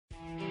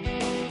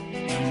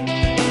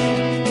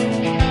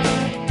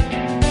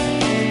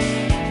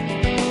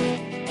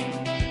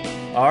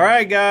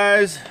Alright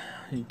guys,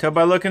 you can tell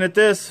by looking at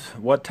this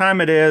what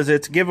time it is.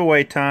 It's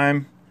giveaway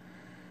time.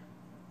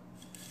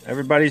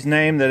 Everybody's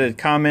name that had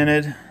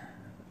commented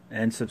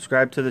and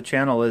subscribed to the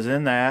channel is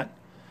in that.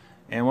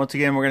 And once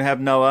again, we're going to have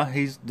Noah.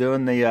 He's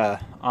doing the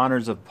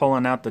honors of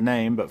pulling out the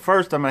name. But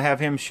first, I'm going to have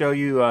him show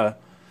you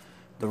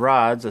the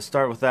rods. Let's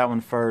start with that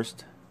one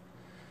first.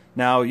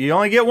 Now, you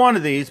only get one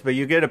of these, but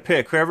you get a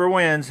pick. Whoever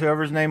wins,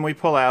 whoever's name we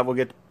pull out, will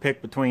get to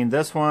pick between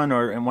this one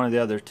and one of the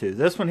other two.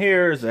 This one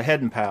here is a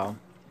Head and Pal.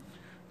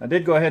 I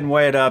did go ahead and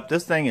weigh it up.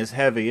 This thing is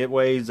heavy. It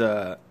weighs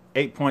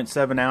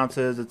 8.7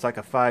 ounces. It's like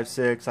a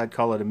 5.6. I'd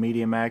call it a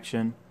medium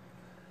action.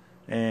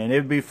 And it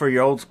would be for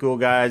your old school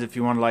guys if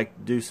you want to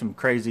like do some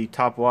crazy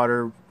top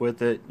water with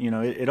it. You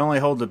know, it only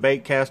holds a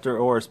bait caster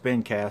or a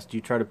spin cast.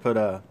 You try to put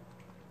a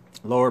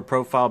lower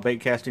profile bait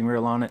casting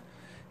reel on it,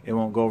 it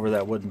won't go over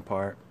that wooden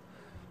part.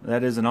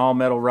 That is an all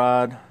metal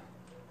rod.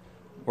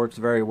 Works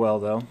very well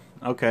though.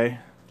 Okay.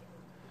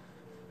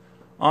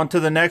 On to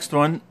the next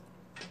one.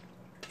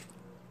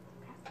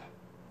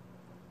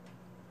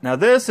 Now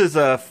this is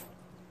a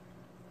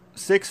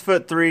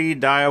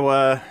 6'3"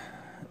 Daiwa.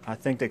 I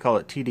think they call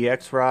it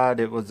TDX rod.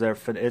 It was their.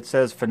 It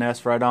says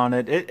finesse right on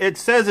it. It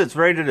says it's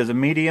rated as a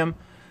medium,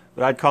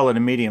 but I'd call it a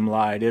medium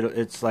light.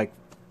 It's like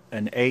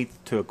an 1/8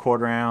 to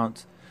 1/4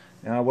 ounce.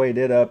 And I weighed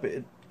it up.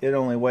 It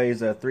only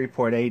weighs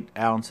 3.8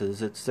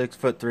 ounces. It's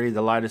 6'3",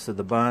 the lightest of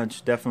the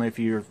bunch. Definitely, if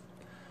you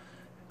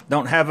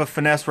don't have a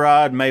finesse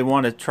rod, may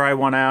want to try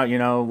one out. You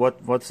know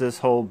what's this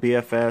whole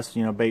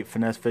BFS, bait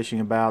finesse fishing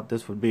about?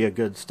 This would be a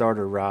good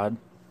starter rod.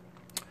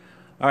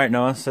 All right,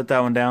 Noah, set that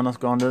one down. Let's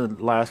go on to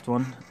the last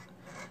one.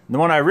 The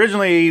one I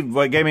originally,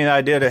 what gave me the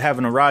idea of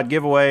having a rod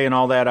giveaway and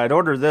all that, I'd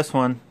ordered this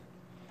one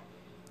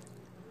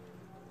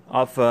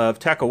off of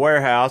Tackle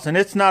Warehouse, and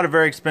it's not a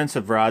very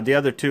expensive rod. The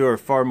other two are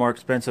far more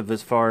expensive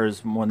as far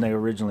as when they were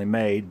originally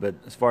made, but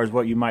as far as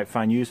what you might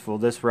find useful,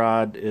 this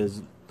rod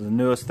is the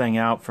newest thing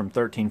out from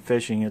 13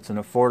 Fishing. It's an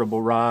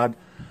affordable rod,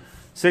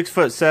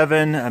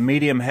 6'7", a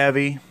medium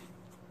heavy.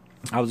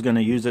 I was going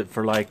to use it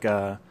for like,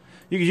 you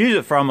could use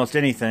it for almost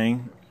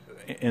anything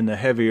in the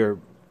heavier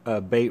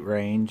bait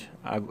range.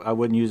 I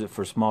wouldn't use it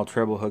for small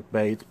treble hook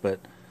baits, but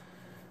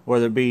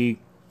whether it be,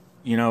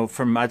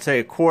 from I'd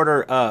say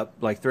 1/4 up,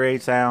 like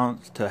 3/8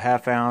 ounce to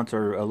 1/2 ounce,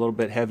 or a little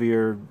bit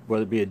heavier,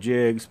 whether it be a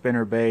jig,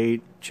 spinner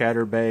bait,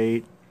 chatter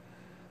bait,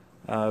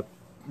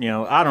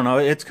 I don't know.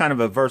 It's kind of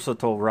a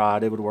versatile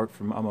rod. It would work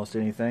from almost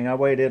anything. I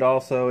weighed it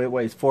also. It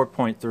weighs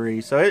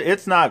 4.3, so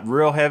it's not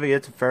real heavy.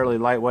 It's fairly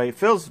lightweight. It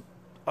feels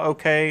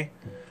okay.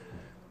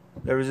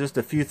 There was just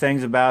a few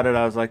things about it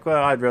I was like,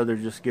 well, I'd rather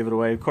just give it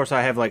away. Of course,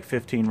 I have like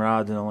 15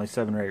 rods and only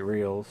 7 or 8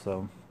 reels,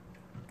 so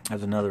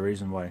that's another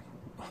reason why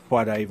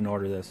did I even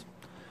order this.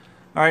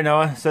 All right,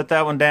 Noah, set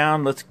that one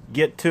down. Let's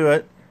get to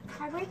it.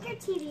 Can I break your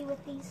TV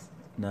with these?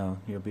 No,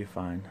 you'll be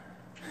fine.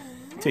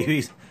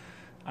 TVs,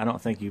 I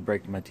don't think you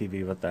break my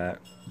TV with that.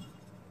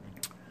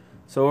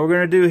 So what we're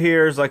going to do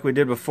here is like we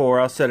did before.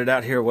 I'll set it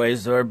out here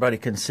ways so everybody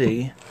can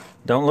see.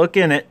 Don't look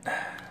in it.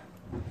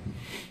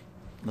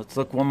 Let's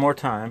look one more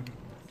time.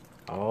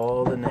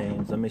 All the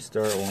names. Let me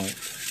stir it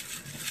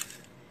once.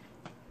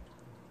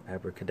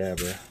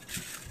 Abracadabra.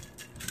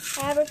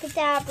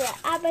 Abracadabra.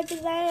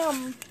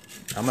 Abracadabra.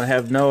 I'm going to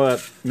have Noah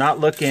not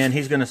look in.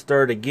 He's going to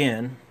stir it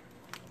again.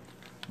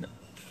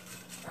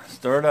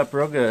 Stir it up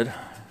real good.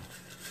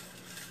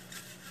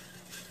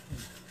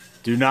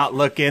 Do not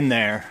look in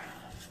there.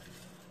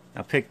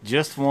 Now pick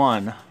just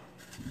one.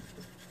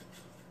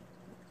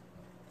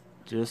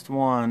 Just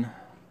one.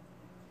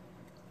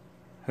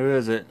 Who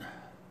is it?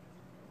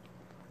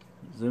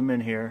 Zoom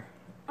in here.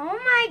 Oh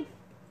my,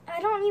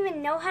 I don't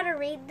even know how to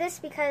read this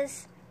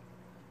because...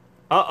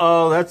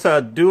 Uh-oh, that's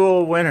a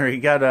dual winner. He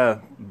got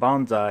a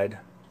bonsai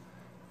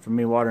from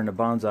me watering a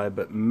bonsai,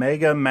 but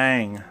Mega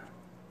Mang.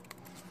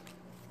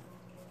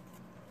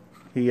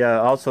 He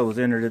also was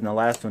entered in the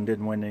last one,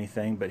 didn't win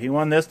anything, but he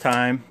won this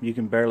time. You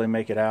can barely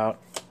make it out.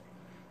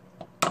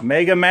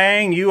 Mega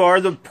Mang, you are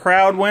the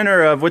proud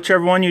winner of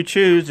whichever one you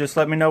choose. Just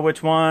let me know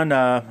which one.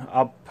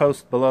 I'll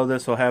post below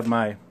this. I'll have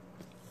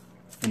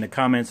in the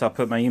comments, I'll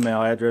put my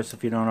email address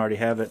if you don't already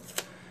have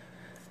it.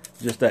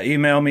 Just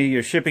email me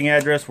your shipping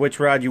address, which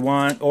rod you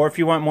want, or if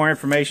you want more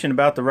information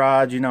about the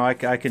rod, I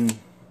can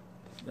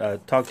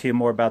talk to you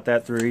more about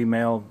that through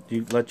email.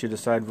 Let you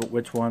decide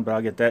which one, but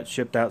I'll get that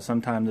shipped out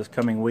sometime this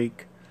coming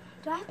week.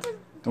 Do I have to...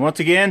 And once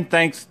again,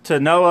 thanks to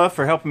Noah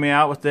for helping me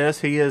out with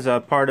this. He is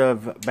a part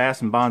of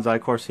Bass and Bonsai.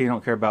 Of course, he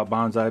don't care about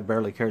bonsai,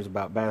 barely cares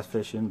about bass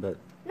fishing, but...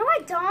 No, I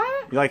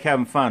don't. You like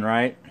having fun,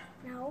 right?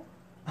 No.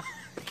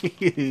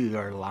 You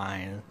are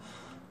lying.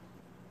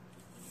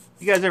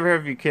 You guys ever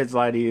have your kids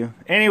lie to you?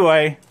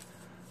 Anyway,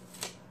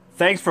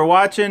 thanks for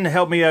watching.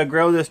 Help me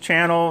grow this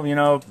channel.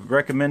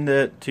 Recommend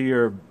it to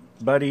your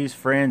buddies,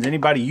 friends,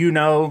 anybody you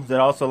know that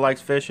also likes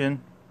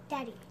fishing.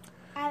 Daddy.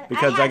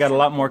 Because I got a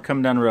lot more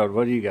coming down the road.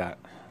 What do you got?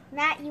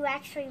 Matt, you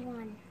actually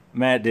won.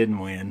 Matt didn't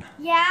win.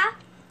 Yeah?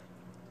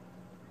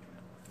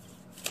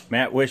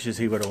 Matt wishes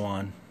he would have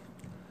won.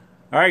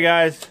 Alright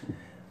guys.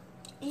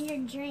 In your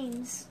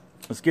dreams.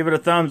 Let's give it a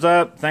thumbs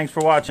up. Thanks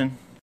for watching.